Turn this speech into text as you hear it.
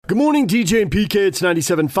Good morning, DJ and PK. It's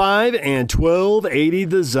 97.5 and 1280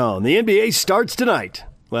 The Zone. The NBA starts tonight.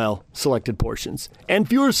 Well, selected portions. And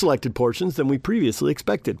fewer selected portions than we previously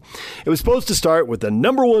expected. It was supposed to start with the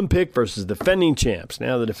number one pick versus defending champs.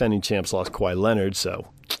 Now the defending champs lost Kawhi Leonard, so...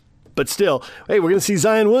 But still, hey, we're going to see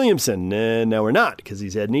Zion Williamson. No, we're not, because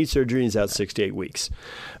he's had knee surgery and he's out 6 to 8 weeks.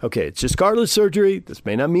 Okay, it's just cartilage surgery. This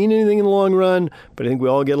may not mean anything in the long run, but I think we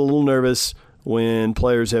all get a little nervous when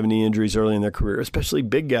players have knee injuries early in their career, especially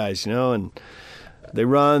big guys, and they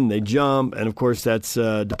run, they jump, and of course that's,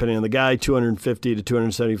 depending on the guy, 250 to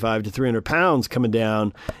 275 to 300 pounds coming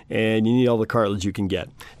down, and you need all the cartilage you can get.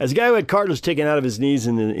 As a guy who had cartilage taken out of his knees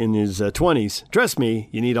in his 20s, trust me,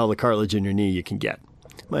 you need all the cartilage in your knee you can get.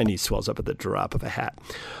 My knee swells up at the drop of a hat.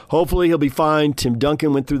 Hopefully he'll be fine. Tim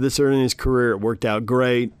Duncan went through this early in his career. It worked out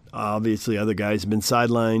great. Obviously, other guys have been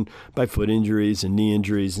sidelined by foot injuries and knee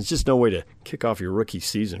injuries. It's just no way to kick off your rookie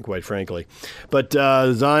season, quite frankly. But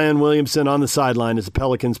Zion Williamson on the sideline as the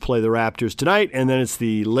Pelicans play the Raptors tonight, and then it's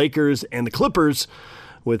the Lakers and the Clippers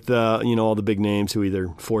with all the big names who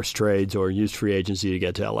either forced trades or used free agency to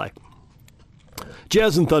get to L.A.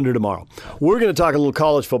 Jazz and Thunder tomorrow. We're going to talk a little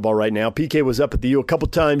college football right now. PK was up at the U a couple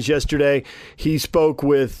times yesterday. He spoke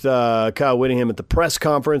with Kyle Whittingham at the press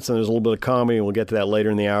conference, and there's a little bit of comedy, and we'll get to that later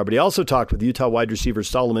in the hour. But he also talked with Utah wide receiver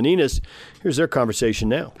Solomon Enis. Here's their conversation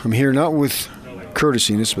now. I'm here not with Curtis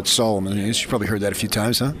Enis, but Solomon Enis. You probably heard that a few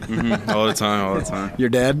times, huh? Mm-hmm. All the time. Your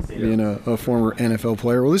dad, being a former NFL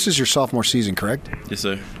player. Well, this is your sophomore season, correct? Yes,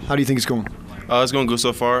 sir. How do you think it's going? It's going good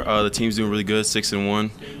so far. The team's doing really good,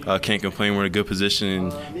 6-1. Can't complain. We're in a good position,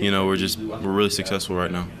 and we're really successful right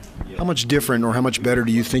now. How much different or how much better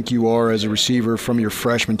do you think you are as a receiver from your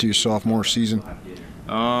freshman to your sophomore season?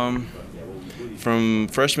 From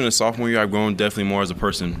freshman to sophomore year, I've grown definitely more as a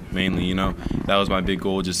person, mainly. That was my big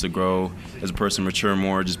goal, just to grow as a person, mature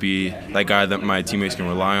more, just be that guy that my teammates can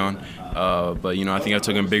rely on. But I think I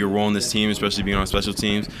took a bigger role in this team, especially being on special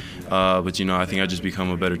teams. But I think I just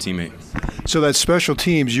become a better teammate. So that special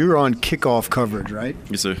teams, you're on kickoff coverage, right?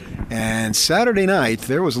 Yes, sir. And Saturday night,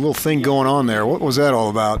 there was a little thing going on there. What was that all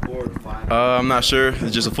about? I'm not sure.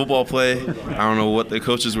 It's just a football play. I don't know what the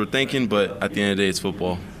coaches were thinking, but at the end of the day, it's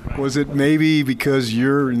football. Was it maybe because it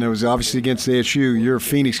was obviously against ASU, you're a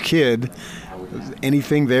Phoenix kid. Was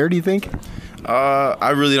anything there, do you think?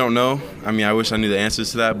 I really don't know. I wish I knew the answers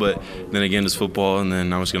to that, but then again, it's football, and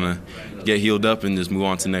then I'm just going to get healed up and just move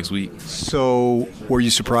on to next week. So, were you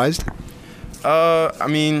surprised?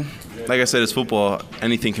 Like I said, it's football.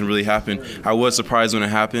 Anything can really happen. I was surprised when it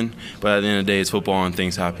happened, but at the end of the day, it's football and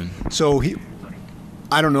things happen. So,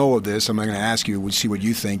 I don't know of this. I'm not going to ask you. We'll see what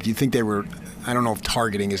you think. Do you think they were, I don't know if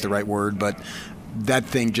targeting is the right word, but that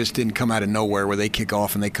thing just didn't come out of nowhere where they kick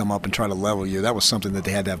off and they come up and try to level you. That was something that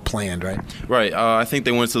they had to have planned, right? Right. I think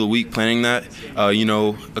they went to the week planning that.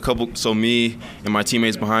 Me and my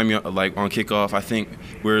teammates behind me, like on kickoff, I think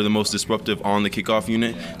we're the most disruptive on the kickoff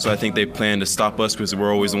unit. So I think they planned to stop us because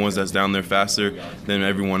we're always the ones that's down there faster than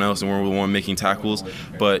everyone else, and we're the one making tackles.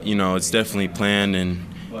 But, it's definitely planned, and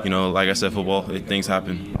like I said, football, things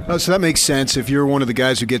happen. Oh, so that makes sense. If you're one of the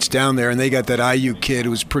guys who gets down there and they got that IU kid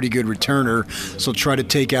who's a pretty good returner, so try to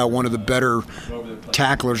take out one of the better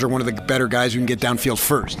tacklers or one of the better guys who can get downfield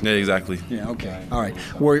first. Yeah, exactly. Yeah, okay. All right.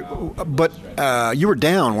 But you were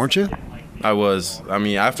down, weren't you? I was.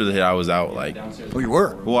 After the hit, I was out. Oh, you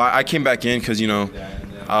were? Well, I came back in because,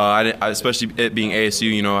 especially it being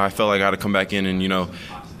ASU, I felt like I had to come back in and,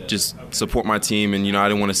 just support my team, and I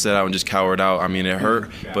didn't want to sit out and just cower it out. It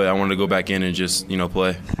hurt, but I wanted to go back in and just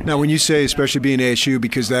play. Now, when you say especially being ASU,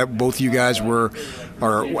 because that both you guys were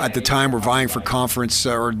at the time were vying for conference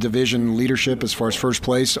or division leadership as far as first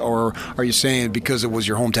place, or are you saying because it was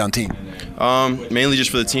your hometown team? Mainly just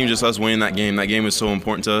for the team, just us winning that game. That game is so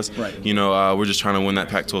important to us. Right. We're just trying to win that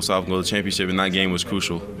Pac-12 South and go to the championship, and that game was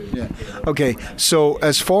crucial. Yeah. Okay. So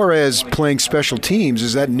as far as playing special teams,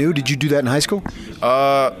 is that new? Did you do that in high school?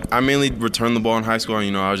 I mainly returned the ball in high school.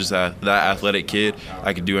 I was just that athletic kid.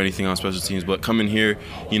 I could do anything on special teams. But coming here,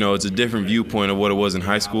 it's a different viewpoint of what it was in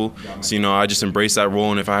high school. So, I just embraced that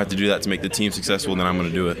role, and if I have to do that to make the team successful, then I'm going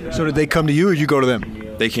to do it. So did they come to you or you go to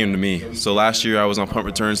them? They came to me. So last year I was on punt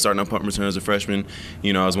return, starting on punt return as a freshman.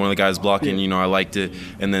 I was one of the guys blocking. I liked it.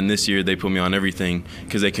 And then this year they put me on everything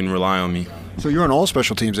because they can rely on me. So you're on all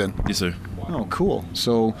special teams then? Yes, sir. Oh, cool.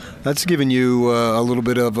 So that's given you a little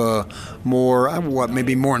bit of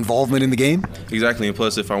maybe more involvement in the game? Exactly. And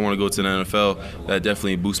plus, if I want to go to the NFL, that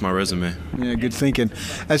definitely boosts my resume. Yeah, good thinking.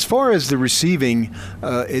 As far as the receiving,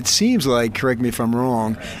 it seems like, correct me if I'm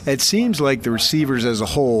wrong, it seems like the receivers as a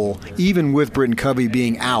whole, even with Britton Covey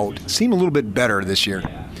being out, seem a little bit better this year.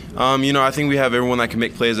 I think we have everyone that can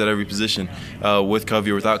make plays at every position, with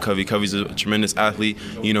Covey or without Covey. Covey's a tremendous athlete.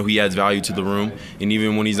 He adds value to the room. And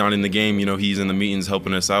even when he's not in the game, he's in the meetings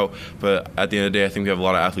helping us out. But at the end of the day, I think we have a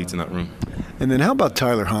lot of athletes in that room. And then how about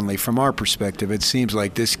Tyler Huntley? From our perspective, it seems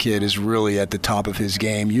like this kid is really at the top of his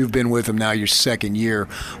game. You've been with him now your second year.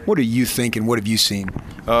 What are you thinking? What have you seen?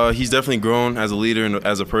 He's definitely grown as a leader and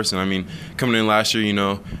as a person. I mean, coming in last year,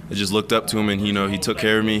 I just looked up to him and, he took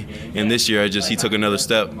care of me. And this year, he took another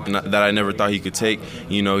step that I never thought he could take.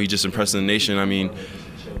 He just impressed the nation. I mean,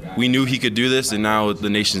 we knew he could do this, and now the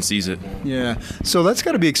nation sees it. Yeah, so that's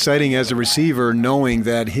got to be exciting as a receiver, knowing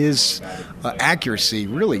that his accuracy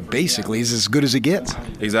really basically is as good as it gets.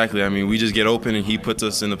 Exactly. I mean, we just get open, and he puts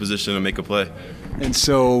us in the position to make a play. And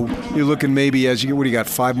so you're looking maybe as you got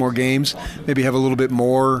 5 more games, maybe have a little bit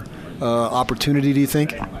more opportunity, do you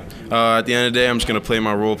think? At the end of the day, I'm just going to play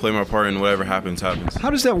my role, play my part, and whatever happens, happens. How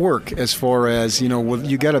does that work as far as,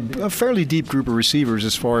 you got a fairly deep group of receivers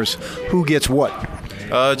as far as who gets what?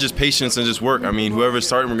 Just patience and just work. I mean, whoever's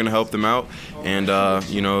starting, we're going to help them out. And,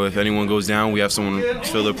 if anyone goes down, we have someone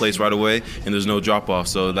fill their place right away, and there's no drop-off.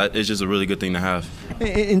 So that is just a really good thing to have.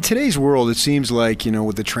 In today's world, it seems like,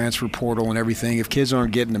 with the transfer portal and everything, if kids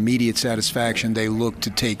aren't getting immediate satisfaction, they look to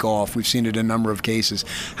take off. We've seen it in a number of cases.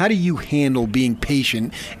 How do you handle being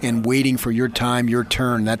patient and waiting for your time, your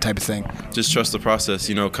turn, that type of thing? Just trust the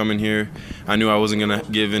process. Coming here, I knew I wasn't going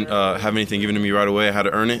to have anything given to me right away. I had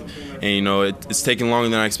to earn it. And, it's taking longer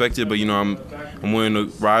than I expected, but, I'm willing to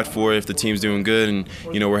ride for it if the team's doing good and,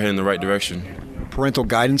 we're heading in the right direction. Parental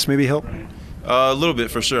guidance maybe help? A little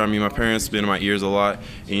bit, for sure. I mean, my parents have been in my ears a lot.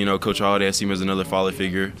 And, Coach Holiday, I see him as another father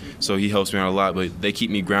figure, so he helps me out a lot. But they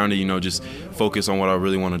keep me grounded, just focus on what I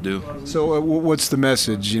really want to do. So what's the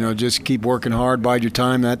message? Just keep working hard, bide your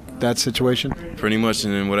time, that situation? Pretty much,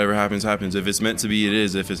 and then whatever happens, happens. If it's meant to be, it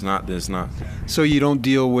is. If it's not, then it's not. So you don't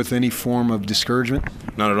deal with any form of discouragement?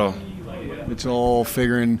 Not at all. It's all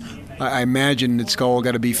figuring – I imagine it's all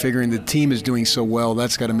got to be figuring the team is doing so well.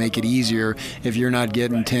 That's got to make it easier if you're not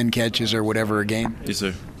getting 10 catches or whatever a game. Yes,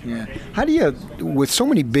 sir. Yeah. How do you, with so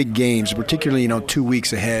many big games, particularly 2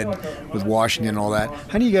 weeks ahead with Washington and all that,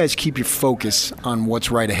 how do you guys keep your focus on what's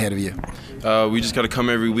right ahead of you? We just got to come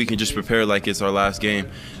every week and just prepare like it's our last game.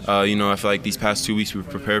 I feel like these past 2 weeks we've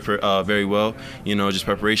prepared very well. Just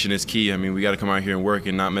preparation is key. I mean, we got to come out here and work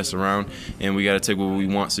and not mess around, and we got to take what we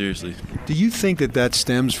want seriously. Do you think that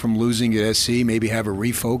stems from losing at SC, maybe have a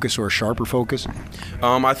refocus or a sharper focus?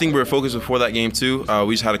 I think we were focused before that game too.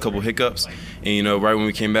 We just had a couple hiccups, and right when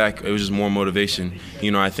we came back, it was just more motivation.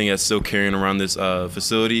 I think that's still carrying around this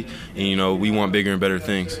facility, and we want bigger and better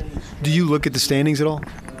things. Do you look at the standings at all?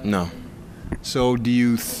 No. So do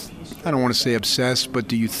you, I don't want to say obsessed, but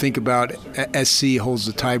do you think about SC holds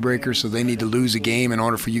the tiebreaker, so they need to lose a game in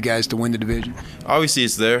order for you guys to win the division? Obviously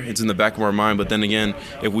it's there. It's in the back of our mind, but then again,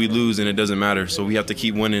 if we lose, then it doesn't matter. So we have to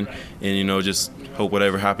keep winning and, just hope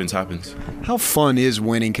whatever happens, happens. How fun is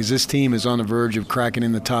winning? Because this team is on the verge of cracking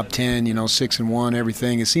in the top 10, 6-1,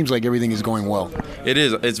 everything. It seems like everything is going well. It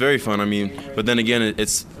is. It's very fun. I mean, but then again,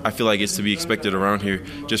 I feel like it's to be expected around here,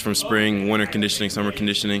 just from spring, winter conditioning, summer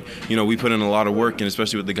conditioning. We put in a lot of work, and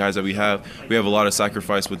especially with the guys that we have a lot of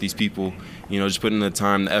sacrifice with these people, just putting in the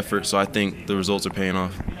time, the effort. So I think the results are paying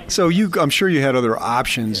off. So I'm sure you had other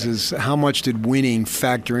options. How much did winning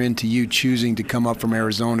factor into you choosing to come up from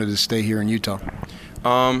Arizona to stay here in Utah?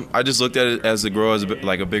 I just looked at it as to grow as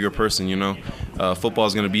a bigger person, Football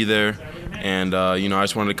is going to be there, and, I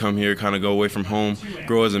just wanted to come here, kind of go away from home,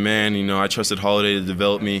 grow as a man. I trusted Holiday to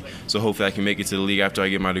develop me, so hopefully I can make it to the league after I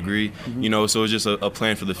get my degree, so it's just a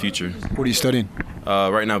plan for the future. What are you studying?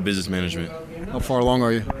 Right now, business management. How far along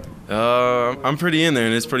are you? I'm pretty in there,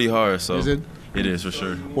 and it's pretty hard. So. Is it? It is, for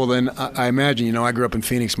sure. Well, then I imagine, I grew up in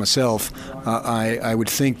Phoenix myself. I would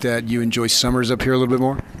think that you enjoy summers up here a little bit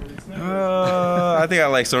more? I think I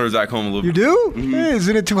like summers back home a little bit. You do? Mm-hmm. Hey,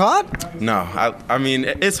 isn't it too hot? No. I mean,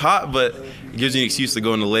 it's hot, but it gives you an excuse to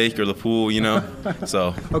go in the lake or the pool,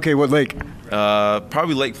 So. Okay, what lake?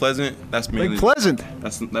 Probably Lake Pleasant. That's mainly Lake Pleasant.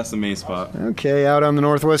 That's the main spot. Okay, out on the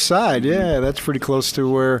northwest side. Yeah, that's pretty close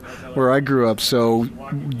to where I grew up. So,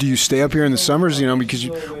 do you stay up here in the summers? Because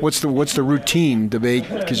what's the routine debate?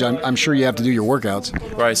 Because I'm sure you have to do your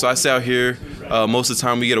workouts. Right. So I stay out here. Most of the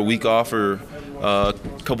time we get a week off or a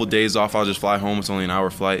couple days off. I'll just fly home. It's only an hour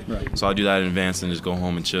flight. Right. So I'll do that in advance and just go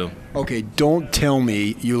home and chill. Okay, don't tell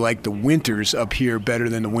me you like the winters up here better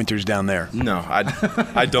than the winters down there. No,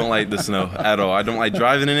 I don't like the snow at all. I don't like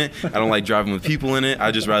driving in it. I don't like driving with people in it.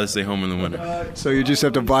 I'd just rather stay home in the winter. So you just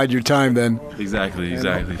have to bide your time then. Exactly.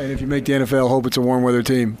 And if you make the NFL, hope it's a warm weather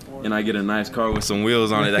team. and I get a nice car with some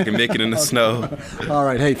wheels on it that can make it in the snow. All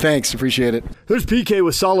right. Hey, thanks. Appreciate it. There's PK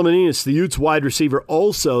with Solomon Enos, the Utes wide receiver.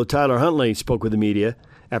 Also, Tyler Huntley spoke with the media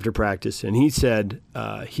after practice, and he said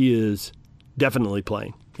he is definitely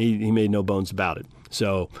playing. He made no bones about it.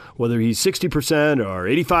 So whether he's 60% or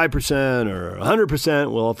 85% or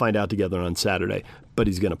 100%, we'll all find out together on Saturday. But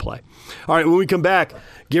he's going to play. All right, when we come back,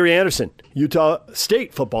 Gary Anderson, Utah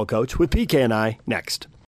State football coach, with PK and I next.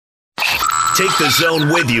 Take the Zone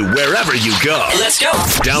with you wherever you go. Let's go.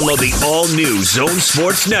 Download the all-new Zone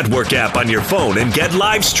Sports Network app on your phone and get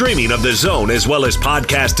live streaming of the Zone as well as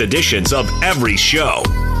podcast editions of every show.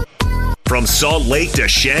 From Salt Lake to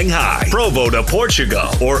Shanghai, Provo to Portugal,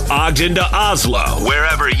 or Ogden to Oslo,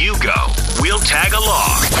 wherever you go, we'll tag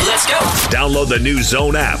along. Let's go. Download the new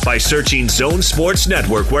Zone app by searching Zone Sports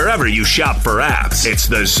Network wherever you shop for apps. It's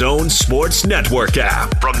the Zone Sports Network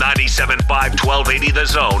app from 97.5 1280 The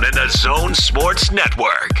Zone and the Zone Sports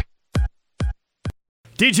Network.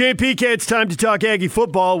 DJ and PK, it's time to talk Aggie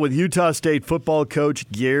football with Utah State football coach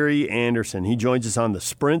Gary Anderson. He joins us on the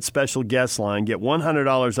Sprint special guest line. Get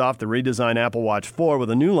 $100 off the redesigned Apple Watch 4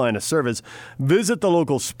 with a new line of service. Visit the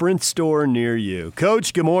local Sprint store near you.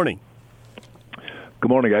 Coach, good morning. Good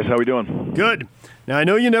morning, guys. How we doing? Good. Now, I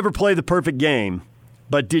know you never play the perfect game,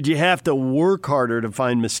 but did you have to work harder to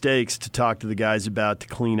find mistakes to talk to the guys about, to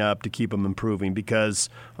clean up, to keep them improving? Because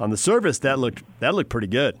on the surface, that looked pretty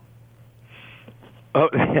good. Oh,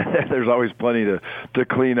 there's always plenty to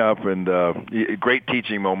clean up, and great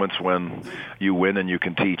teaching moments when you win and you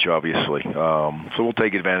can teach, obviously. So we'll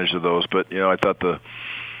take advantage of those. But, I thought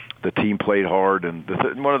the team played hard, and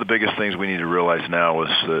one of the biggest things we need to realize now is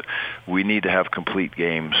that we need to have complete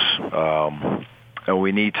games. And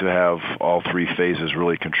we need to have all three phases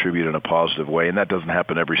really contribute in a positive way. And that doesn't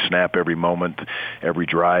happen every snap, every moment, every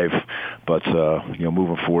drive. But,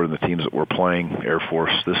 moving forward in the teams that we're playing, Air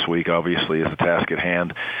Force this week obviously is the task at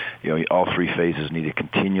hand. All three phases need to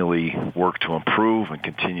continually work to improve and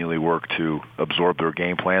continually work to absorb their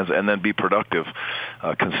game plans and then be productive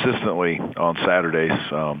consistently on Saturdays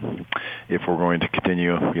if we're going to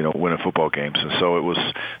continue, winning football games. And so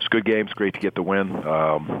it's good games, great to get the win.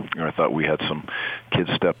 I thought we had some kids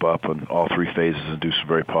step up in all three phases and do some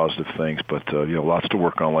very positive things. But, lots to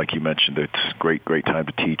work on, like you mentioned. It's great time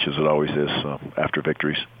to teach, as it always is, after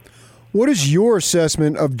victories. What is your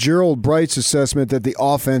assessment of Gerald Bright's assessment that the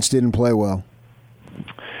offense didn't play well?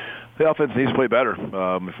 The offense needs to play better.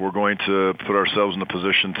 If we're going to put ourselves in a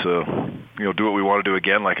position to, do what we want to do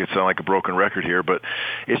again, like it sounds like a broken record here, but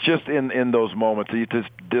it's just in those moments. You just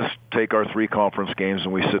take our three conference games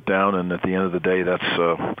and we sit down, and at the end of the day, that's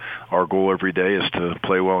our goal every day is to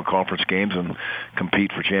play well in conference games and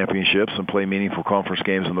compete for championships and play meaningful conference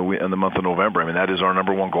games in the month of November. I mean, that is our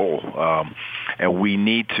number one goal. And we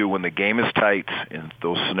need to, when the game is tight in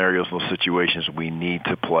those scenarios, those situations, we need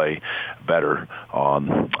to play better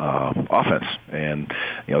on offense. And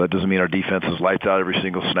that doesn't mean our defense is lights out every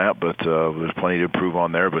single snap, but there's plenty to improve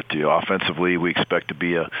on there. But offensively, we expect to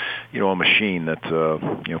be a machine that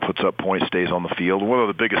puts up points, stays on the field. One of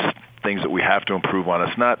the biggest things that we have to improve on,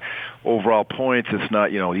 it's not overall points. It's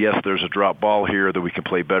not, yes, there's a drop ball here that we can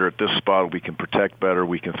play better at this spot. We can protect better.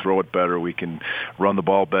 We can throw it better. We can run the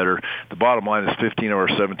ball better. The bottom line is 15 of our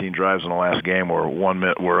 17 drives in the last game were 1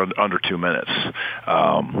 minute, were under 2 minutes.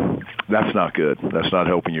 That's not good. That's not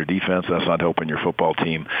helping your defense. That's not helping your football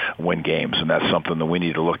team win games. And that's something that we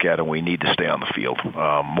need to look at, and we need to stay on the field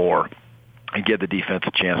more and give the defense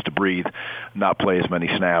a chance to breathe, not play as many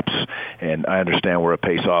snaps. And I understand we're a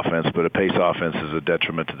pace offense, but a pace offense is a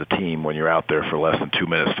detriment to the team when you're out there for less than 2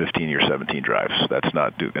 minutes, 15 or 17 drives. That's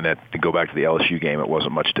not, and that, to go back to the LSU game, it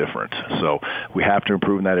wasn't much different. So we have to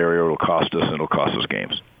improve in that area. It'll cost us, and it'll cost us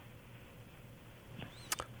games.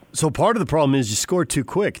 So part of the problem is you scored too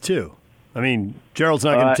quick, too. I mean, Gerald's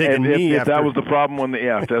not going to take a knee if after. That was the problem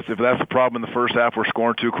if that's the problem in the first half, we're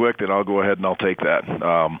scoring too quick, then I'll go ahead and I'll take that.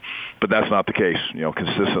 But that's not the case.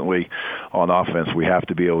 Consistently on offense, we have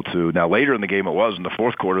to be able to. Now, later in the game, it was in the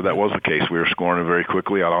fourth quarter. That was the case. We were scoring very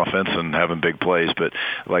quickly on offense and having big plays. But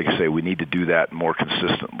like I say, we need to do that more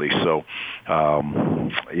consistently. So,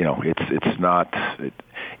 it's not.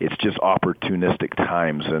 It's just opportunistic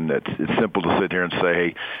times, and it's simple to sit here and say,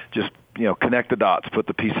 hey, just connect the dots, put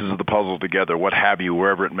the pieces of the puzzle together, what have you,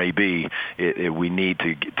 wherever it may be. We need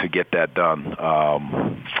to get that done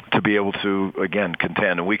to be able to, again,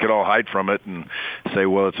 contend. And we could all hide from it and say,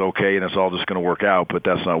 well, it's okay and it's all just going to work out, but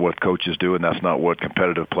that's not what coaches do, and that's not what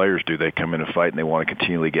competitive players do. They come in and fight, and they want to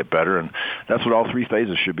continually get better, and that's what all three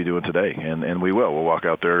phases should be doing today. And we will. We'll walk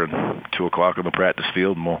out there at 2 o'clock on the practice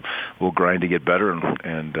field, and we'll grind to get better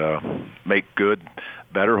and make good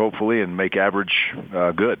better, hopefully, and make average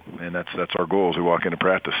good. And that's our goal as we walk into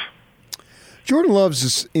practice. Jordan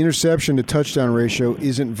Love's interception to touchdown ratio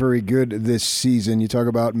isn't very good this season. You talk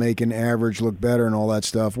about making average look better and all that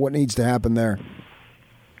stuff. What needs to happen there?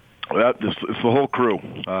 Well, it's the whole crew.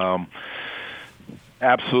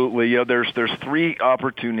 Absolutely. You know, there's 3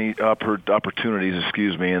 opportunities, in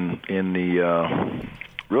the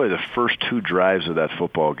really the first 2 drives of that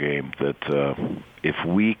football game that if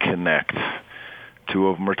we connect, 2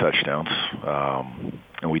 of them are touchdowns,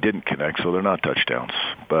 and we didn't connect, so they're not touchdowns.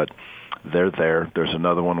 But they're there. There's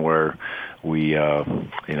another one where we,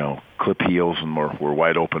 clip heels and we're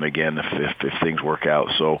wide open again if things work out.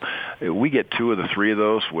 So we get 2 of the 3 of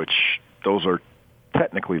those, which those are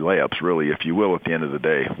technically layups, really, if you will, at the end of the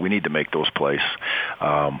day. We need to make those plays.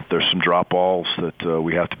 There's some drop balls that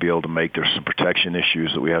we have to be able to make. There's some protection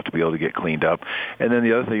issues that we have to be able to get cleaned up. And then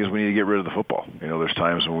the other thing is we need to get rid of the football. You know, there's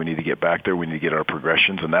times when we need to get back there. We need to get our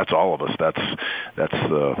progressions, and that's all of us. That's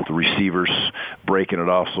the receivers breaking it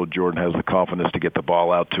off so Jordan has the confidence to get the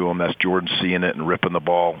ball out to him. That's Jordan seeing it and ripping the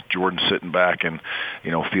ball. Jordan sitting back and,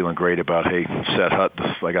 feeling great about, hey, set hut,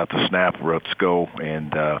 I got the snap, let's go.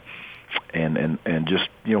 And just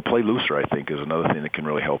play looser, I think, is another thing that can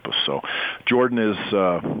really help us. So Jordan is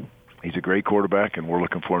he's a great quarterback, and we're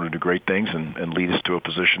looking for him to do great things and lead us to a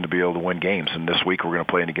position to be able to win games. And this week we're going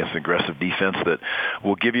to play against an aggressive defense that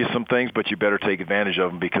will give you some things, but you better take advantage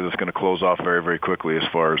of them because it's going to close off very, very quickly as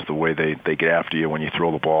far as the way they get after you when you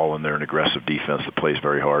throw the ball, and they're an aggressive defense that plays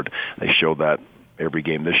very hard. They showed that every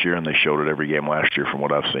game this year, and they showed it every game last year from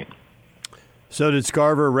what I've seen. So did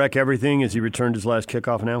Scarver wreck everything as he returned his last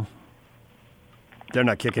kickoff now? They're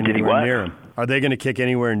not kicking anywhere near him. Are they going to kick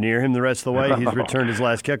anywhere near him the rest of the way? He's returned his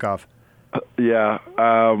last kickoff. Yeah,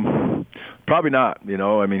 probably not.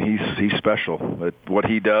 He's special at what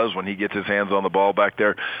he does when he gets his hands on the ball back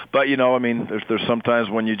there. But there's sometimes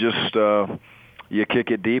when you just you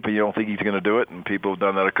kick it deep and you don't think he's going to do it, and people have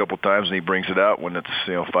done that a couple of times, and he brings it out when it's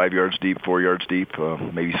 5 yards deep, 4 yards deep,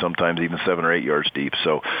 maybe sometimes even 7 or 8 yards deep.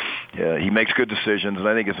 So he makes good decisions, and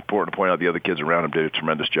I think it's important to point out the other kids around him did a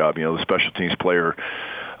tremendous job. The special teams player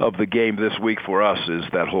of the game this week for us is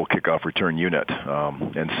that whole kickoff return unit,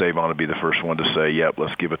 and Savon will be the first one to say, yep,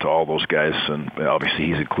 let's give it to all those guys, and obviously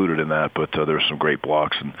he's included in that, but there's some great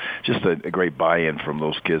blocks and just a great buy-in from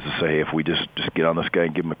those kids to say, hey, if we just get on this guy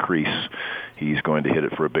and give him a crease, he's going to hit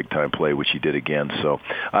it for a big-time play, which he did again. So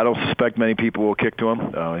I don't suspect many people will kick to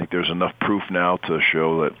him. I think there's enough proof now to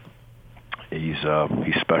show that he's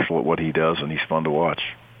special at what he does, and he's fun to watch.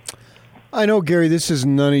 I know, Gary, this is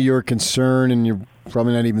none of your concern, and you're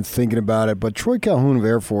probably not even thinking about it, but Troy Calhoun of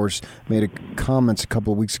Air Force made comments a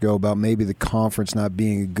couple of weeks ago about maybe the conference not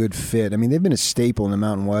being a good fit. I mean, they've been a staple in the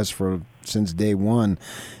Mountain West since day one.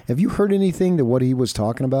 Have you heard anything to what he was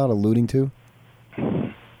talking about, alluding to?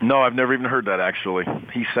 No, I've never even heard that, actually.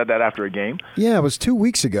 He said that after a game? Yeah, it was 2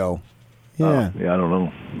 weeks ago. Yeah. I don't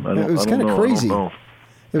know. It was kind of crazy.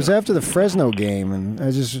 It was after the Fresno game, and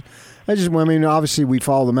obviously we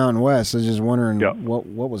follow the Mountain West. I was just wondering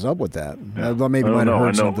what was up with that. Yeah. Maybe I might have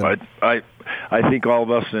heard something. I think all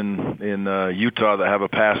of us in Utah that have a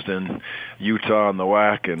past in Utah and the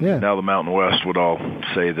WAC and now the Mountain West would all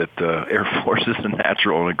say that Air Force is a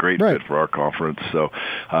natural and a great fit for our conference. So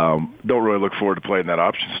don't really look forward to playing that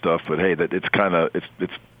option stuff. But hey, that it's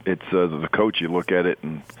the coach. You look at it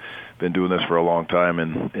and been doing this for a long time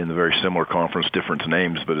in a very similar conference, different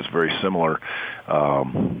names, but it's very similar.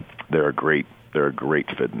 They're a great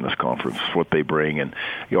fit in this conference. What they bring, and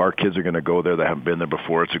our kids are going to go there. They haven't been there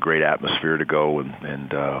before. It's a great atmosphere to go and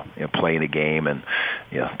playing a game, and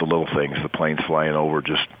the little things, the planes flying over,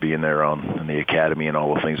 just being there in the academy, and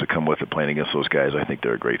all the things that come with it. Playing against those guys, I think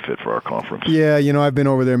they're a great fit for our conference. Yeah, I've been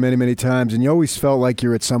over there many, many times, and you always felt like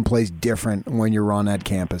you're at someplace different when you're on that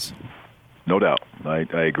campus. No doubt. I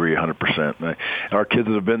agree 100%. Our kids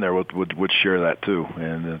that have been there would share that too,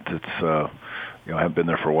 and it's I haven't been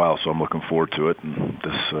there for a while, so I'm looking forward to it. And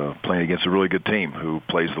this playing against a really good team who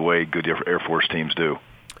plays the way good Air Force teams do.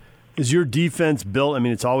 Is your defense built? I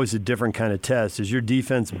mean, it's always a different kind of test. Is your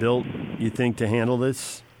defense built, you think, to handle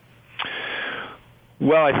this?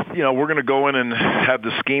 Well, we're going to go in and have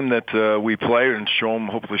the scheme that we play and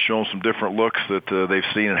hopefully show them some different looks that they've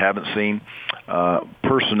seen and haven't seen.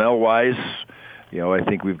 Personnel-wise, I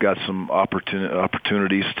think we've got some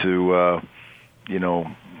opportunities to,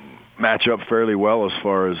 match up fairly well as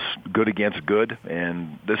far as good against good.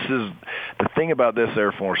 And this is the thing about this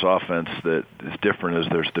Air Force offense that is different is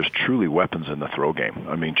there's truly weapons in the throw game.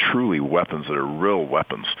 I mean, truly weapons that are real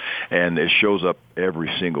weapons. And it shows up every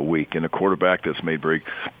single week. And a quarterback that's made very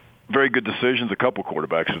very good decisions. A couple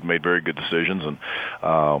quarterbacks have made very good decisions,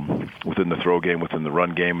 and within the throw game, within the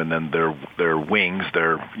run game, and then their wings,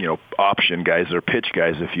 their option guys, their pitch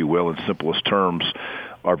guys, if you will, in simplest terms,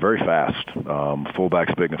 are very fast.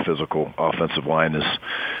 Fullback's big and physical. Offensive line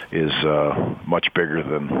is much bigger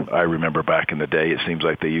than I remember back in the day. It seems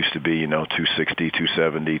like they used to be 260,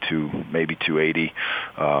 270, to maybe 280,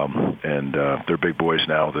 and they're big boys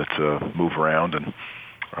now that move around and.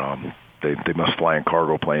 They must fly in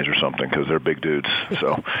cargo planes or something because they're big dudes.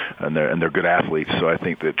 So, and they're good athletes. So I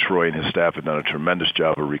think that Troy and his staff have done a tremendous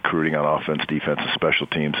job of recruiting on offense, defense, and special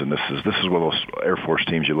teams. And this is one of those Air Force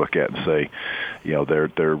teams you look at and say,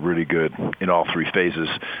 they're really good in all three phases.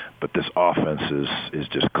 But this offense is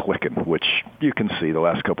just clicking, which you can see. The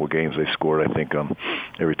last couple of games they scored, I think,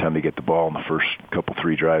 every time they get the ball in the first couple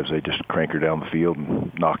 3 drives, they just crank her down the field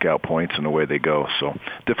and knock out points, and away they go. So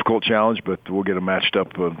difficult challenge, but we'll get them matched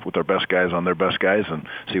up with our best guys on their best guys and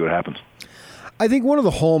see what happens. I think one of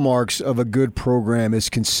the hallmarks of a good program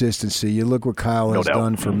is consistency. You look what Kyle has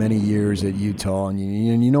done for many years at Utah, and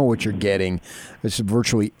you know what you're getting. It's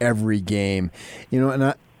virtually every game.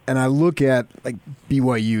 And I look at like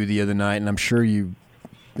BYU the other night, and I'm sure you,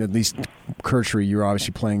 at least Kirchner, you're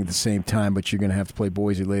obviously playing at the same time, but you're going to have to play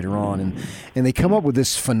Boise later on. And they come up with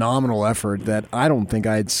this phenomenal effort that I don't think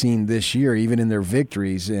I had seen this year, even in their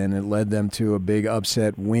victories, and it led them to a big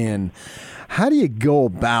upset win. How do you go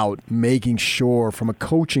about making sure, from a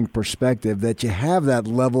coaching perspective, that you have that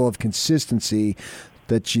level of consistency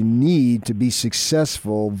that you need to be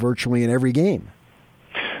successful virtually in every game?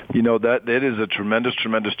 That is a tremendous,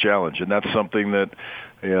 tremendous challenge, and that's something that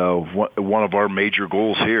one of our major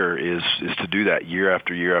goals here is to do that year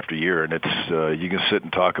after year after year. And it's you can sit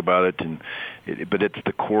and talk about it, but it's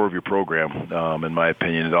the core of your program, in my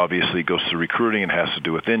opinion. It obviously goes to recruiting. It has to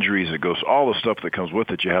do with injuries. It goes all the stuff that comes with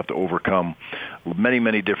it. You have to overcome many,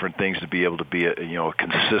 many different things to be able to be a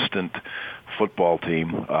consistent football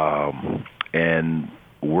team. And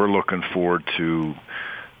we're looking forward to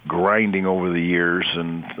grinding over the years,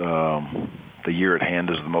 and the year at hand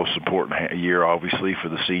is the most important year, obviously, for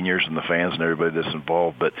the seniors and the fans and everybody that's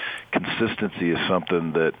involved. But consistency is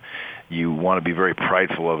something that you want to be very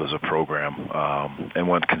prideful of as a program. And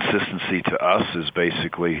when consistency to us is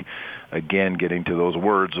basically, again, getting to those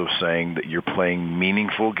words of saying that you're playing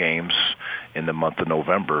meaningful games in the month of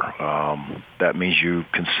November. That means you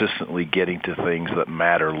consistently getting to things that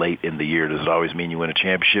matter late in the year. Does it always mean you win a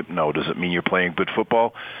championship? No. Does it mean you're playing good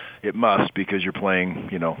football? It must, because you're playing,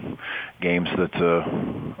 games that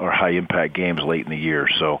are high-impact games late in the year.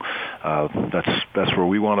 So that's where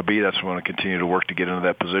we want to be. That's where we want to continue to work to get into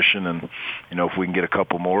that position. And, if we can get a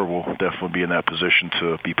couple more, we'll definitely be in that position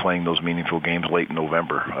to be playing those meaningful games late in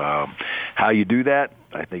November. How you do that,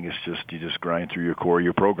 I think it's you just grind through your core of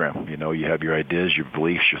your program. You have your ideas, your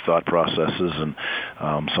beliefs, your thought processes, and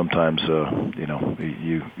sometimes,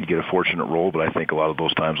 you get a fortunate role, but I think a lot of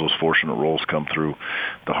those times those fortunate roles come through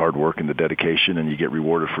the hard work and the dedication, and you get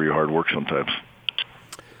rewarded for your hard work sometimes.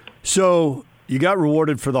 So you got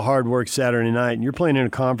rewarded for the hard work Saturday night, and you're playing in a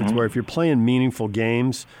conference where if you're playing meaningful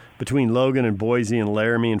games between Logan and Boise and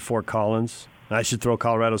Laramie and Fort Collins, I should throw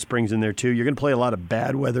Colorado Springs in there too, you're going to play a lot of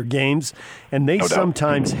bad weather games, and they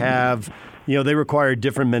sometimes have, they require a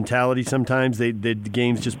different mentality sometimes. The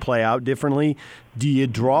games just play out differently. Do you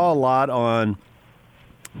draw a lot on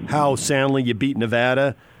how soundly you beat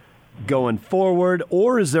Nevada going forward,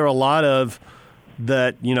 or is there a lot of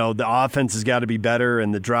that, the offense has got to be better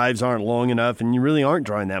and the drives aren't long enough and you really aren't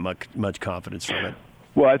drawing that much confidence from it?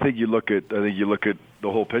 Well, I think you look at the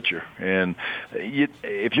whole picture, and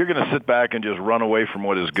if you're going to sit back and just run away from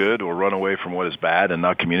what is good or run away from what is bad and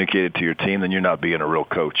not communicate it to your team, then you're not being a real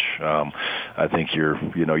coach. I think you're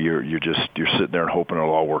sitting there and hoping it'll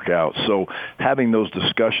all work out. So having those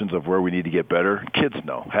discussions of where we need to get better, kids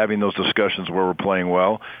know. Having those discussions where we're playing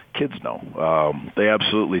well, kids know. They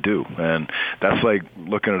absolutely do, and that's like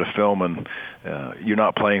looking at a film and you're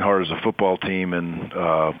not playing hard as a football team and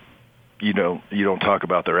you don't talk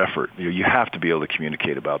about their effort. You have to be able to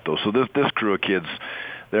communicate about those. So this crew of kids,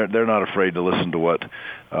 they're not afraid to listen to what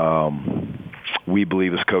we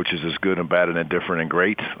believe as coaches is good and bad and indifferent and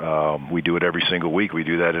great. We do it every single week. We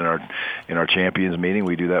do that in our champions meeting.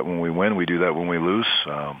 We do that when we win. We do that when we lose.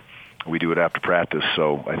 We do it after practice,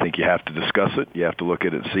 so I think you have to discuss it. You have to look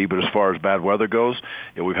at it and see. But as far as bad weather goes,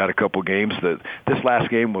 we've had a couple games that this last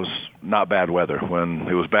game was not bad weather. When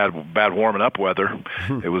it was bad warming up weather,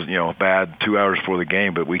 it was bad 2 hours before the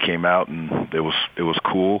game. But we came out and it was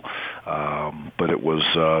cool. But it was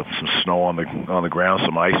some snow on the ground,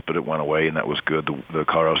 some ice, but it went away and that was good. The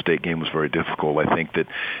Colorado State game was very difficult. I think that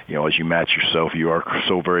as you match yourself, you are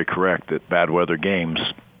so very correct that bad weather games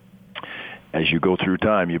as you go through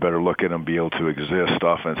time, you better look at them, be able to exist,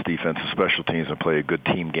 offense, defense, and special teams, and play a good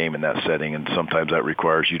team game in that setting. And sometimes that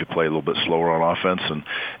requires you to play a little bit slower on offense. And,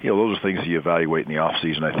 those are things that you evaluate in the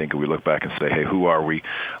offseason. I think if we look back and say, hey, who are we?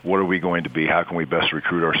 What are we going to be? How can we best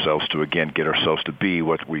recruit ourselves to, again, get ourselves to be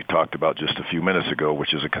what we talked about just a few minutes ago,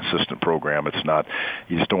 which is a consistent program. It's not,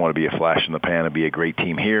 you just don't want to be a flash in the pan and be a great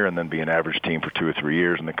team here and then be an average team for 2 or 3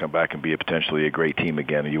 years and then come back and be potentially a great team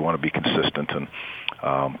again. You want to be consistent, and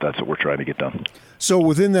that's what we're trying to get done. So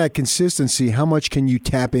within that consistency, how much can you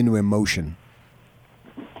tap into emotion?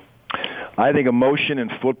 I think emotion in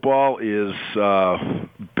football is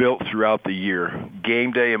built throughout the year.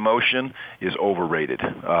 Game day emotion is overrated,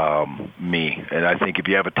 and I think if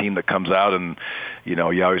you have a team that comes out and, you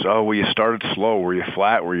always, well, you started slow, were you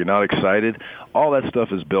flat, were you not excited? All that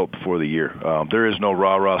stuff is built before the year. There is no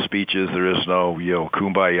rah-rah speeches. There is no,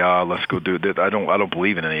 kumbaya, let's go do it. I don't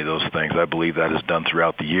believe in any of those things. I believe that is done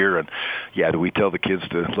throughout the year. And, do we tell the kids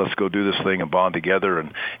to let's go do this thing and bond together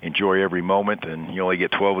and enjoy every moment, and you only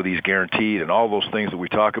get 12 of these guaranteed, and all those things that we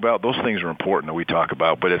talk about, those things are important that we talk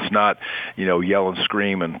about. But it's not, yell and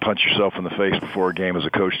scream and punch yourself in the face before a game as a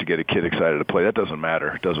coach to get a kid excited to play. That doesn't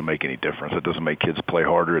matter. It doesn't make any difference. It doesn't make kids play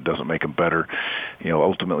harder. It doesn't make them better.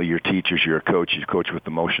 Ultimately, you're teachers, you're a coach. You coach with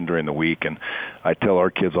emotion during the week. And I tell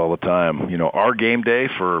our kids all the time, our game day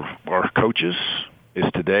for our coaches is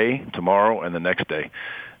today, tomorrow, and the next day.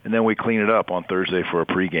 And then we clean it up on Thursday for a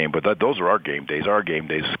pregame. But those are our game days. Our game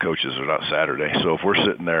days as coaches are not Saturday. So if we're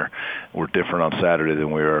sitting there, we're different on Saturday than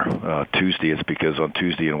we are Tuesday. It's because on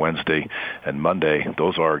Tuesday and Wednesday and Monday,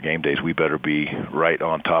 those are our game days. We better be right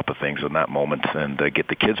on top of things in that moment and get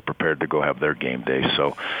the kids prepared to go have their game days.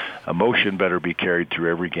 So emotion better be carried through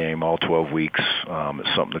every game, all 12 weeks.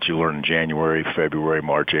 It's something that you learn in January, February,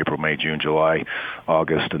 March, April, May, June, July,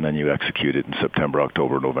 August, and then you execute it in September,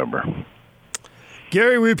 October, November.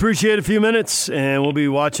 Gary, we appreciate a few minutes, and we'll be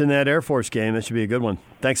watching that Air Force game. That should be a good one.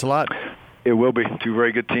 Thanks a lot. It will be. 2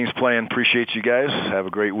 very good teams playing. Appreciate you guys. Have a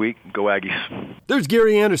great week. Go Aggies. There's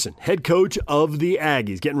Gary Anderson, head coach of the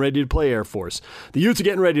Aggies, getting ready to play Air Force. The Utes are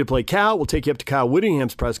getting ready to play Cal. We'll take you up to Kyle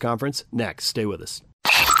Whittingham's press conference next. Stay with us.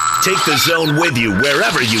 Take the Zone with you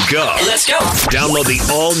wherever you go. Let's go. Download the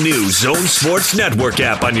all-new Zone Sports Network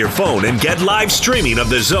app on your phone and get live streaming of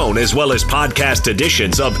the Zone as well as podcast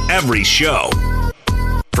editions of every show.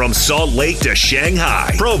 From Salt Lake to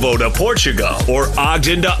Shanghai, Provo to Portugal, or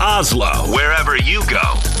Ogden to Oslo, wherever you go,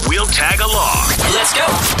 we'll tag along. Let's go.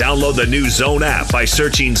 Download the new Zone app by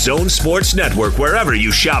searching Zone Sports Network wherever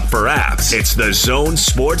you shop for apps. It's the Zone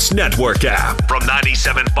Sports Network app from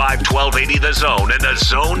 97.5 1280 The Zone and the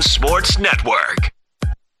Zone Sports Network.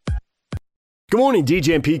 Good morning,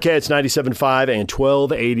 DJ and PK. It's 97.5 and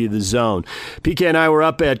 1280 The Zone. PK and I were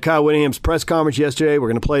up at Kyle Whittingham's press conference yesterday. We're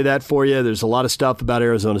going to play that for you. There's a lot of stuff about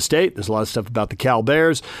Arizona State. There's a lot of stuff about the Cal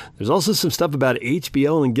Bears. There's also some stuff about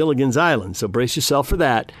HBO and Gilligan's Island. So brace yourself for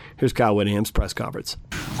that. Here's Kyle Whittingham's press conference.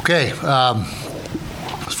 Okay.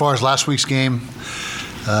 As far as last week's game,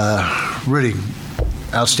 really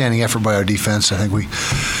outstanding effort by our defense. I think we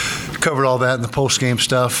covered all that in the post-game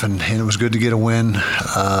stuff, and it was good to get a win.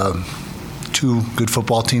 2 good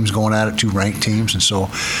football teams going at it, 2 ranked teams, and so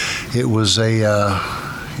it was like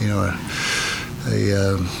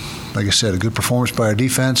I said, a good performance by our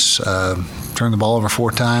defense. Turned the ball over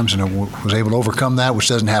 4 times and was able to overcome that, which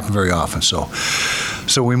doesn't happen very often. So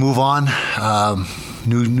we move on.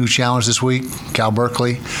 New challenge this week, Cal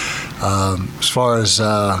Berkeley. As far as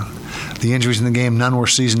the injuries in the game, none were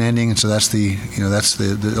season-ending, and so that's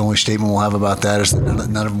the only statement we'll have about that is that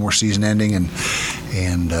none of them were season-ending,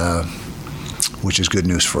 and which is good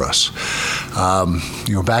news for us.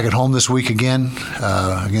 Back at home this week again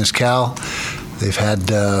against Cal. They've had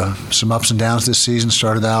some ups and downs this season.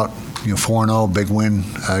 Started out 4-0, big win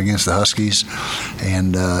against the Huskies,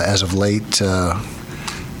 and as of late,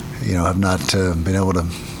 have not been able to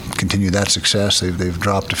continue that success. They've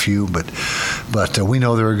dropped a few, but we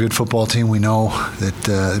know they're a good football team. We know that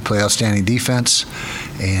they play outstanding defense,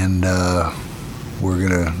 and we're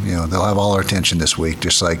gonna, they'll have all our attention this week,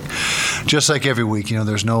 just like every week.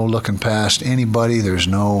 There's no looking past anybody. There's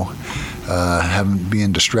no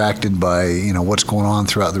being distracted by what's going on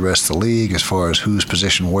throughout the rest of the league as far as who's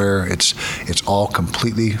positioned where. It's all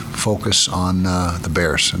completely focused on the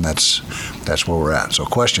Bears, and that's where we're at. So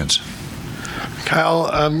questions. Kyle,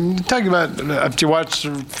 talking about, after you watched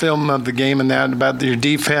the film of the game and that, about your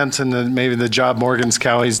defense and maybe the job Morgan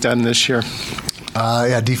Scalley's done this year.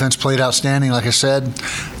 Defense played outstanding. Like I said,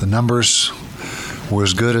 the numbers were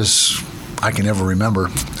as good as I can ever remember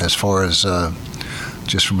as far as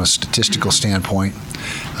just from a statistical standpoint.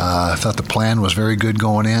 I thought the plan was very good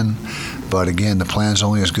going in. But again, the plan's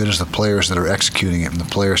only as good as the players that are executing it, and the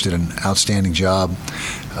players did an outstanding job.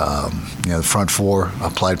 The front four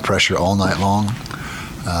applied pressure all night long.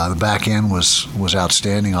 The back end was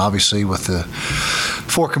outstanding, obviously, with the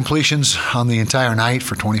 4 completions on the entire night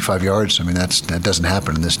for 25 yards. I mean, that doesn't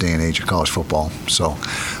happen in this day and age of college football. So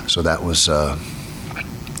that was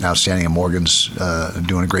outstanding, and Morgan's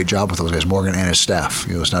doing a great job with those guys. Morgan and his staff.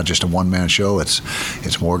 It's not just a one-man show. It's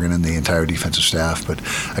Morgan and the entire defensive staff. But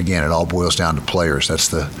again, it all boils down to players. That's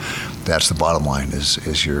the bottom line.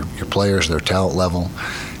 Is your players, their talent level,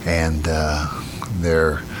 and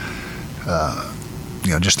their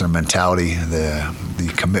just their mentality,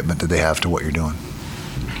 the commitment that they have to what you're doing.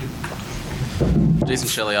 Jason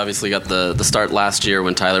Shelley obviously got the start last year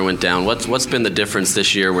when Tyler went down. What's been the difference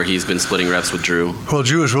this year where he's been splitting reps with Drew? Well,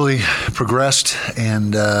 Drew has really progressed,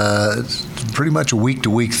 and it's pretty much a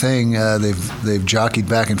week-to-week thing. They've jockeyed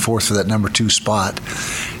back and forth for that number 2 spot,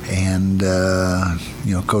 and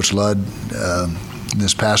Coach Ludd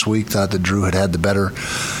this past week thought that Drew had the better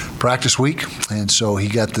practice week, and so he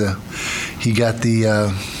got the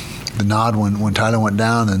nod when Tyler went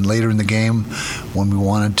down. And later in the game, when we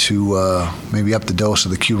wanted to maybe up the dose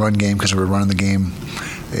of the Q run game because we were running the game,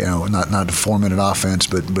 not a 4-minute offense,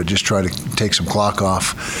 but just try to take some clock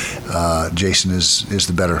off. Jason is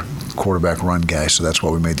the better quarterback run guy, so that's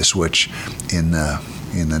why we made the switch in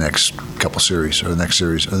the next couple series, or the next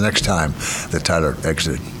time that Tyler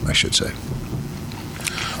exited, I should say.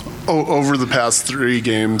 Over the past 3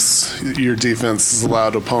 games, your defense has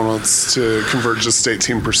allowed opponents to convert just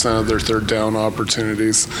 18% of their third down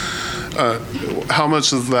opportunities. How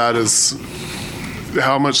much of that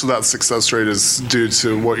success rate is due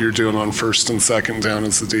to what you're doing on first and second down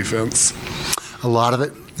as the defense? A lot of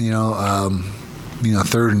it,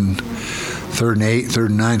 third and 8, third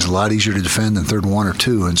and 9 is a lot easier to defend than third and 1 or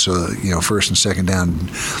 2, and so first and second down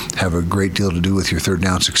have a great deal to do with your third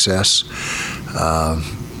down success.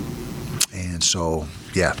 So,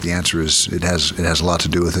 yeah, the answer is it has a lot to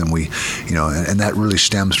do with him. And that really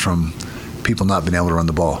stems from people not being able to run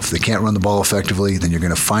the ball. If they can't run the ball effectively, then they're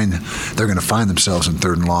going to find themselves in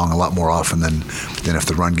third and long a lot more often than if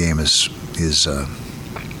the run game is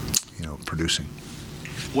producing.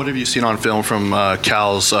 What have you seen on film from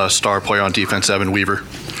Cal's star player on defense, Evan Weaver?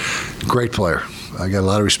 Great player. I got a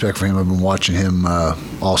lot of respect for him. I've been watching him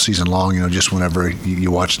all season long. Just whenever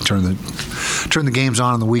you watch turn the games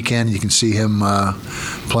on the weekend, you can see him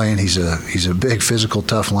playing. He's a big, physical,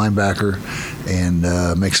 tough linebacker,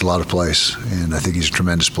 and makes a lot of plays. And I think he's a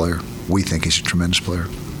tremendous player. We think he's a tremendous player.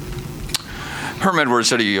 Herm Edwards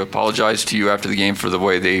said he apologized to you after the game for the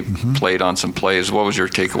way they played on some plays. What was your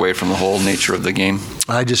takeaway from the whole nature of the game?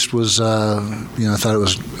 I just was, I thought it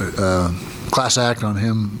was class act on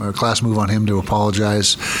him, or class move on him to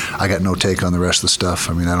apologize. I got no take on the rest of the stuff.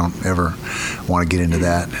 I mean, I don't ever want to get into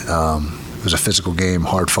that. It was a physical game,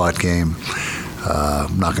 hard-fought game.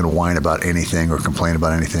 I'm not going to whine about anything or complain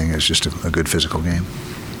about anything. It's just a good physical game.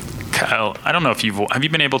 Kyle, I don't know if have you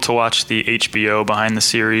been able to watch the HBO behind the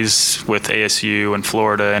series with ASU and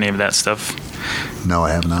Florida, any of that stuff? No,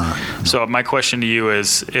 I have not. So my question to you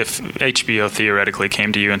is, if HBO theoretically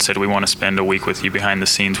came to you and said, we want to spend a week with you behind the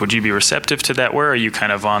scenes, would you be receptive to that? Where are you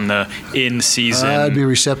kind of on the in-season? I'd be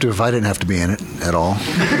receptive if I didn't have to be in it at all.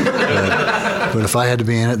 but if I had to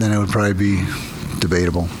be in it, then it would probably be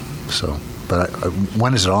debatable. So, but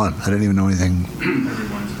when is it on? I didn't even know anything.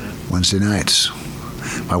 Every Wednesday nights.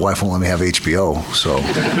 My wife won't let me have HBO, so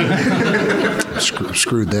I'm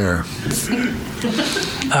screwed there.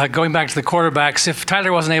 Going back to the quarterbacks, if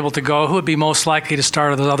Tyler wasn't able to go, who would be most likely to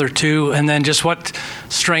start of the other 2? And then just what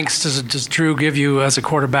strengths does Drew give you as a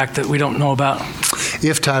quarterback that we don't know about?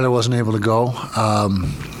 If Tyler wasn't able to go,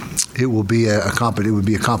 it will be it would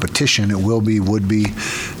be a competition. It would be,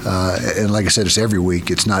 and like I said, it's every week.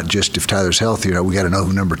 It's not just if Tyler's healthy. We got to know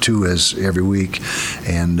who number 2 is every week,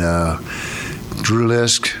 and Drew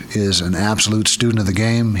Lisk is an absolute student of the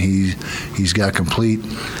game. He's got complete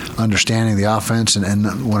understanding of the offense,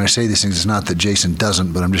 and when I say these things, it's not that Jason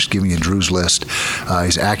doesn't, but I'm just giving you Drew's list.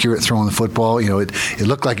 He's accurate throwing the football. It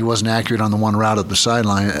looked like he wasn't accurate on the one route up the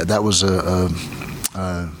sideline. That was a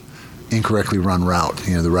incorrectly run route.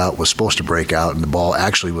 The route was supposed to break out, and the ball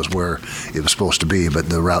actually was where it was supposed to be, but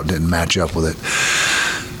the route didn't match up with it.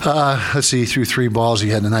 Let's see, he threw 3 balls. He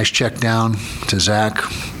had a nice check down to Zach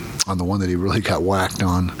on the one that he really got whacked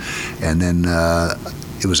on, and then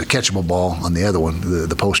it was a catchable ball on the other one,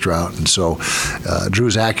 the post route. And so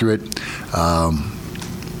Drew's accurate,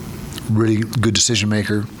 really good decision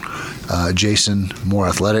maker. Jason, more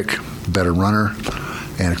athletic, better runner,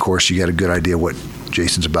 and of course you got a good idea what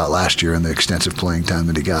Jason's about last year and the extensive playing time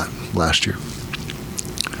that he got last year.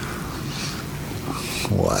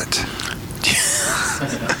 What?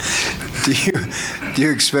 Do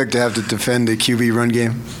you expect to have to defend the QB run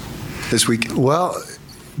game this week? Well,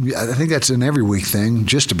 I think that's an every week thing,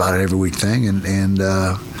 just about an every week thing, and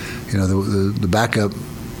the backup.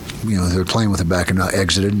 They're playing with a backup now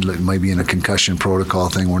exited. It might be in a concussion protocol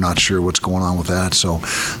thing. We're not sure what's going on with that. So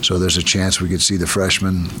there's a chance we could see the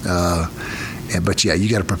freshman. But yeah, you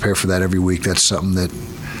got to prepare for that every week. That's something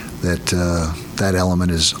that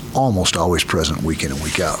element is almost always present week in and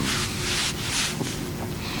week out.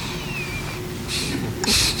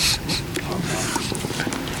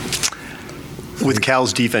 With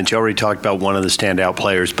Cal's defense, you already talked about one of the standout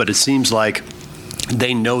players, but it seems like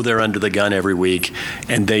they know they're under the gun every week,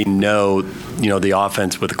 and they know, the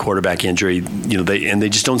offense with a quarterback injury, they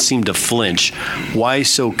just don't seem to flinch. Why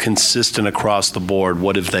so consistent across the board?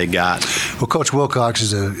 What have they got? Well, Coach Wilcox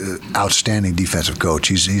is an outstanding defensive coach.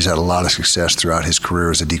 He's had a lot of success throughout his career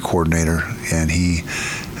as a D coordinator, and he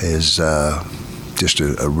is just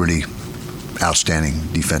a really outstanding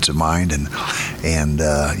defensive mind, and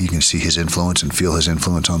you can see his influence and feel his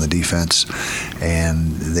influence on the defense,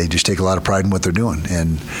 and they just take a lot of pride in what they're doing.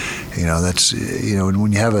 And that's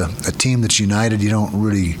when you have a team that's united, you don't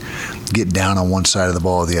really get down on one side of the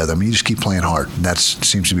ball or the other. I mean, you just keep playing hard, and that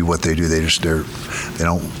seems to be what they do. They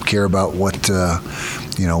don't care about what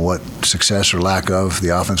what success or lack of the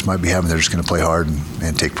offense might be having. They're just going to play hard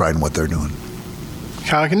and take pride in what they're doing.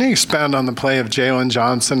 Kyle, can you expand on the play of Jalen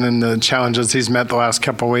Johnson and the challenges he's met the last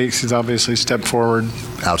couple of weeks? He's obviously stepped forward.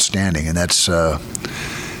 Outstanding, and that's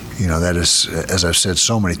that is, as I've said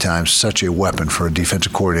so many times, such a weapon for a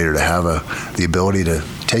defensive coordinator to have the ability to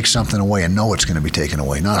take something away and know it's going to be taken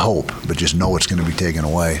away. Not hope, but just know it's going to be taken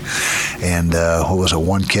away. And what was it,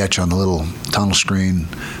 one catch on the little tunnel screen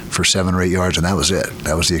for 7 or 8 yards, and that was it.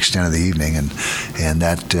 That was the extent of the evening, and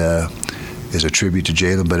that is a tribute to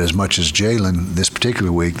Jalen, but as much as Jalen, this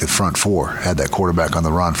particular week, the front four had that quarterback on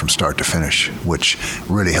the run from start to finish, which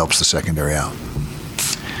really helps the secondary out.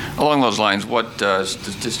 Along those lines, what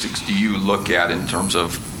statistics do you look at in terms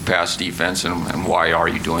of pass defense, and why are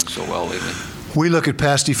you doing so well lately? We look at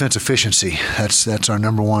pass defense efficiency. That's our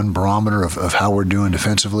number one barometer of how we're doing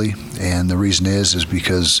defensively, and the reason is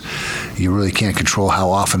because you really can't control how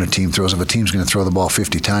often a team throws. If a team's going to throw the ball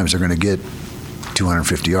 50 times, they're going to get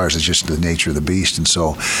 250 yards. It's just the nature of the beast. And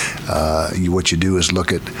so what you do is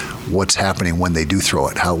look at what's happening when they do throw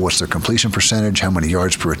it. What's their completion percentage, how many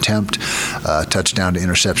yards per attempt, touchdown to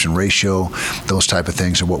interception ratio. Those type of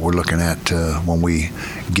things are what we're looking at when we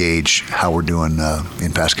gauge how we're doing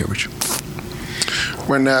in pass coverage.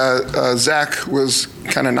 When Zach was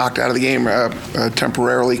kind of knocked out of the game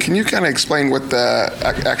temporarily, can you kind of explain what the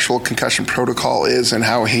actual concussion protocol is and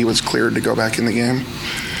how he was cleared to go back in the game?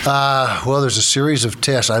 Well, there's a series of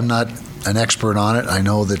tests. I'm not an expert on it. I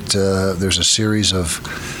know that there's a series of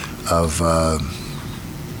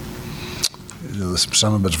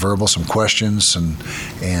some of it's verbal, some questions,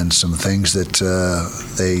 and some things that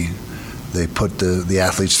they put the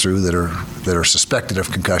athletes through that are suspected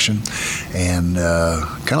of concussion, and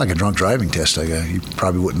kind of like a drunk driving test. You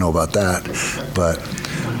probably wouldn't know about that, but.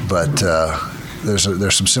 There's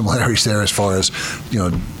some similarities there as far as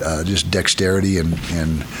just dexterity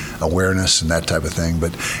and awareness and that type of thing.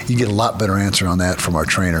 But you get a lot better answer on that from our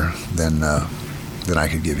trainer than I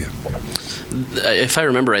could give you. If I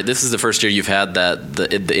remember right, this is the first year you've had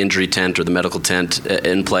the injury tent or the medical tent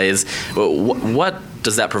in place. What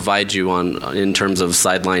does that provide you in terms of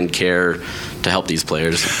sideline care to help these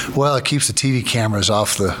players? Well, it keeps the TV cameras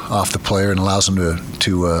off the player and allows them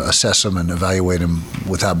to assess them and evaluate them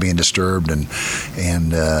without being disturbed and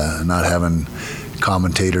not having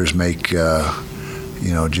commentators make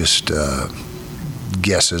just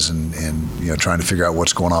guesses and trying to figure out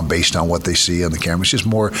what's going on based on what they see on the camera.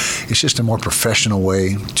 It's just a more professional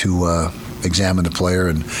way to examine the player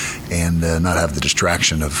and not have the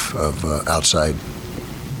distraction of outside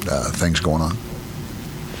things going on.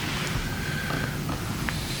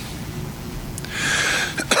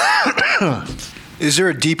 Is there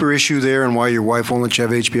a deeper issue there and why your wife won't let you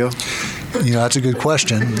have HBO? That's a good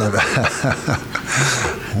question.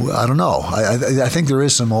 I don't know. I think there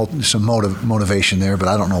is some motivation there, but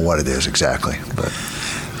I don't know what it is exactly. But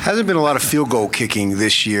hasn't been a lot of field goal kicking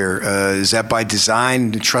this year. Is that by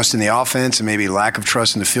design, trust in the offense, and maybe lack of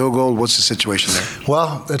trust in the field goal? What's the situation there?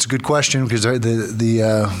 Well, that's a good question because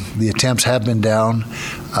the attempts have been down.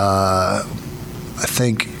 I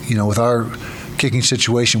think with our kicking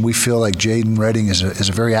situation, we feel like Jaden Redding is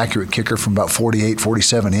a very accurate kicker from about 48,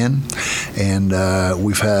 47 in. And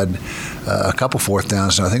we've had a couple fourth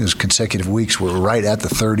downs, and I think it was consecutive weeks where we're right at the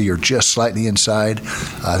 30 or just slightly inside.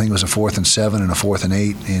 I think it was a 4th and 7 and a 4th and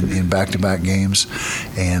 8 in back-to-back games.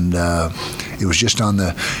 And it was just on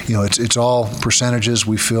the, it's all percentages.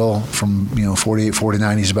 We feel from, 48,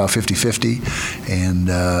 49, he's about 50-50. And,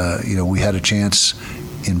 we had a chance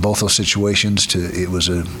in both those situations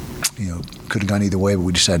could have gone either way, but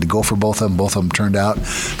we decided to go for both of them. Both of them turned out,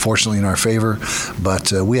 fortunately, in our favor.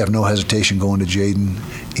 But we have no hesitation going to Jaden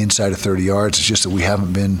inside of 30 yards. It's just that we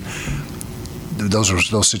haven't been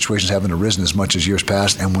those situations haven't arisen as much as years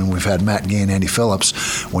past. And when we've had Matt Gay and Andy Phillips,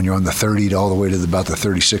 when you're on the 30 to all the way to about the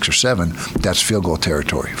 36 or 7, that's field goal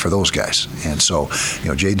territory for those guys. And so,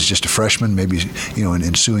 Jaden's just a freshman. Maybe, in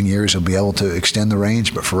ensuing years he'll be able to extend the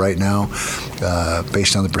range. But for right now,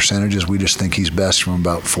 based on the percentages, we just think he's best from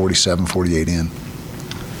about 47, 48 in.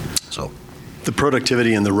 So, the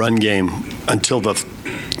productivity in the run game until the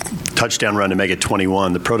touchdown run to make it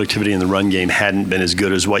 21, the productivity in the run game hadn't been as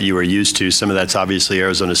good as what you were used to. Some of that's obviously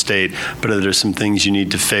Arizona State, but are there some things you need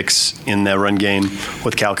to fix in that run game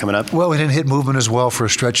with Cal coming up? Well, we didn't hit movement as well for a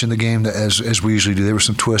stretch in the game as we usually do. There were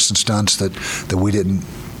some twists and stunts that we didn't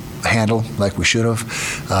handle like we should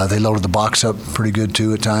have. They loaded the box up pretty good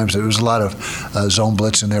too at times. There was a lot of zone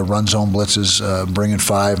blitz in there, run zone blitzes, bringing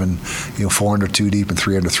 5 and 4 under 2 deep and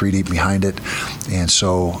 3 under 3 deep behind it. And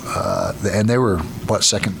so, and they were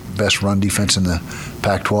second best run defense in the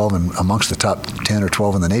Pac-12 and amongst the top 10 or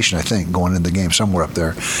 12 in the nation, I think, going into the game, somewhere up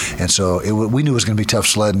there. And so we knew it was going to be tough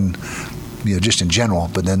sledding, just in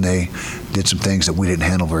general. But then they did some things that we didn't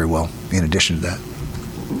handle very well. In addition to that.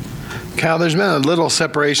 Cal, there's been a little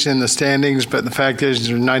separation in the standings, but the fact is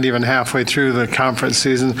you're not even halfway through the conference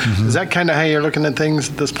season. Mm-hmm. Is that kind of how you're looking at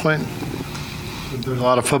things at this point? There's a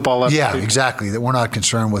lot of football left. Yeah, exactly. That we're not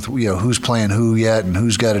concerned with who's playing who yet and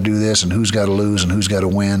who's got to do this and who's got to lose and who's got to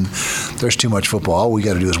win. There's too much football. All we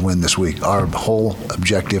got to do is win this week. Our whole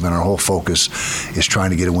objective and our whole focus is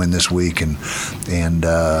trying to get a win this week and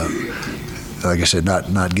like I said,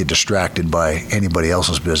 not get distracted by anybody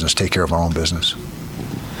else's business. Take care of our own business.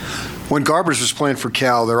 When Garbers was playing for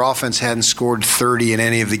Cal, their offense hadn't scored 30 in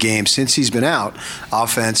any of the games. Since he's been out,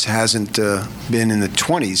 offense hasn't been in the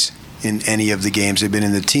 20s in any of the games. They've been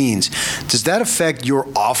in the teens. Does that affect your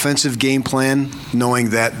offensive game plan, knowing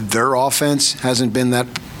that their offense hasn't been that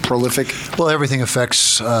prolific? Well, everything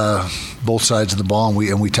affects both sides of the ball,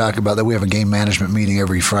 and we talk about that. We have a game management meeting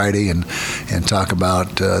every Friday and talk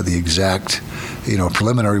about the exact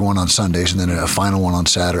preliminary one on Sundays and then a final one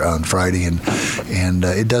on Friday, and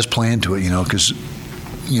it does play into it, because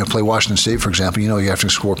play Washington State, for example, you have to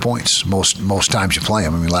score points most times you play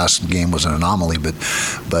them. I mean, last game was an anomaly,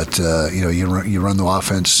 but you run the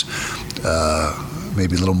offense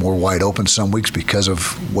maybe a little more wide open some weeks because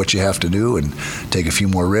of what you have to do and take a few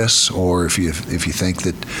more risks, or if you think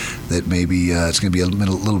that maybe it's going to be a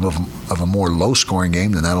little bit of a more low scoring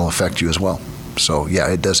game, then that'll affect you as well. So yeah,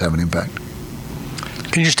 it does have an impact.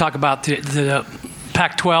 Can you just talk about the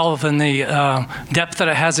Pac-12 and the depth that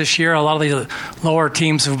it has this year? A lot of the lower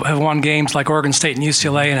teams have won games like Oregon State and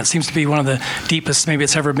UCLA, and it seems to be one of the deepest maybe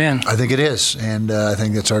it's ever been. I think it is, and I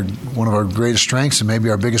think that's one of our greatest strengths and maybe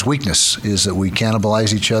our biggest weakness is that we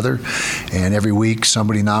cannibalize each other, and every week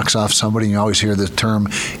somebody knocks off somebody, and you always hear the term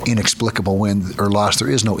inexplicable win or loss. There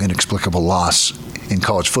is no inexplicable loss in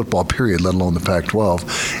college football, period, let alone the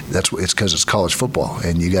Pac-12. It's because it's college football,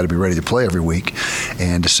 and you got to be ready to play every week.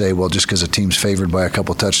 And to say, well, just because a team's favored by a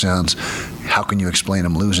couple touchdowns, how can you explain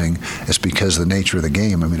them losing? It's because of the nature of the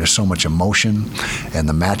game. I mean, there's so much emotion and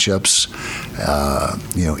the matchups,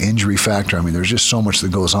 injury factor. I mean, there's just so much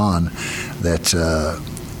that goes on that.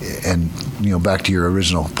 And back to your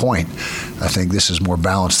original point, I think this is more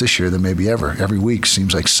balanced this year than maybe ever. Every week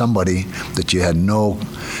seems like somebody that you had no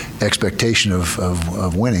expectation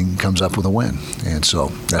of winning comes up with a win, and so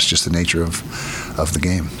that's just the nature of the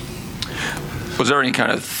game. Was there any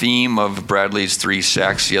kind of theme of Bradley's 3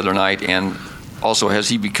 sacks the other night, and also has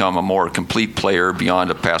he become a more complete player beyond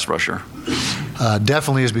a pass rusher?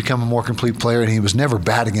 Definitely has become a more complete player, and he was never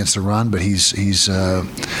bad against the run, but he's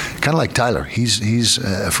kind of like Tyler. He's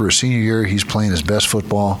for a senior year, he's playing his best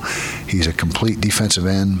football. He's a complete defensive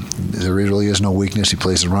end. There really is no weakness. He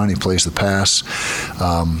plays the run, he plays the pass.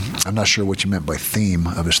 I'm not sure what you meant by theme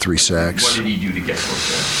of his 3 sacks. What did he do to get those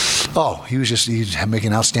sacks? Oh, he's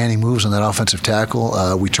making outstanding moves on that offensive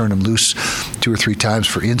tackle. We turned him loose 2 or 3 times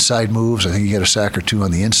for inside moves. I think he got a sack or 2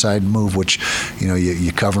 on the inside move, which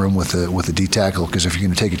you cover him with a D tackle, because if you're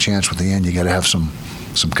going to take a chance with the end, you got to have some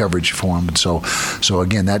some coverage for him. And so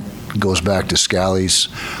again, that goes back to Scally's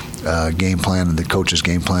game plan and the coach's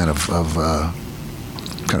game plan of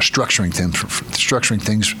kind of structuring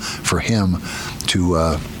things for him to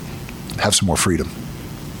have some more freedom.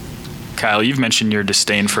 Kyle, you've mentioned your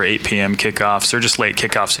disdain for 8 p.m. kickoffs or just late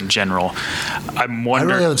kickoffs in general. I'm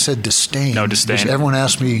wondering. I really haven't said disdain. No disdain. Everyone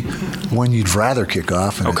asks me when you'd rather kick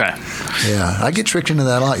off. And okay. I get tricked into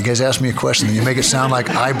that a lot. You guys ask me a question and you make it sound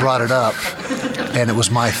like I brought it up and it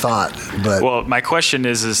was my thought. But well, my question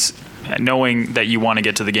is knowing that you want to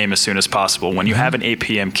get to the game as soon as possible, when you have an 8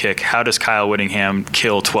 p.m. kick, how does Kyle Whittingham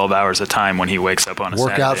kill 12 hours of time when he wakes up on a Work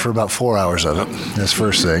Saturday? out for about 4 hours of it. That's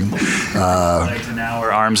first thing. Legs an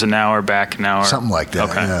hour, arms an hour, back an hour. Something like that.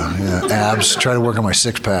 Okay. Yeah. Abs. Try to work on my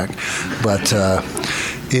six-pack. But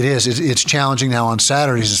it's challenging now on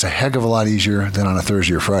Saturdays. It's a heck of a lot easier than on a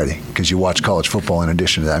Thursday or Friday because you watch college football in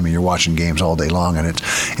addition to that. I mean, you're watching games all day long, and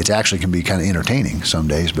it actually can be kind of entertaining some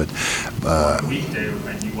days. But weekday,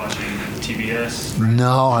 are you watching TBS?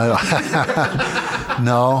 No,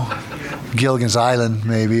 no. Gilligan's Island,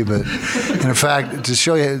 maybe, but in fact,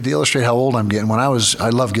 to illustrate how old I'm getting, I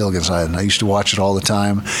love Gilligan's Island. I used to watch it all the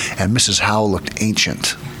time, and Mrs. Howell looked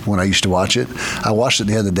ancient when I used to watch it. I watched it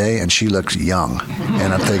the other day, and she looked young.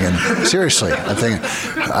 And I'm thinking, seriously,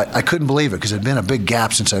 I couldn't believe it because it had been a big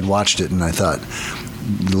gap since I'd watched it, and I thought,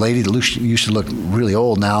 the lady that used to look really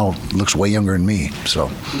old now looks way younger than me. So,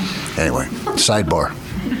 anyway, sidebar.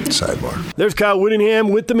 There's Kyle Whittingham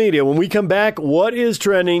with the media. When we come back, what is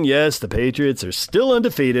trending? Yes, the Patriots are still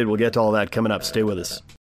undefeated. We'll get to all that coming up. Stay with us.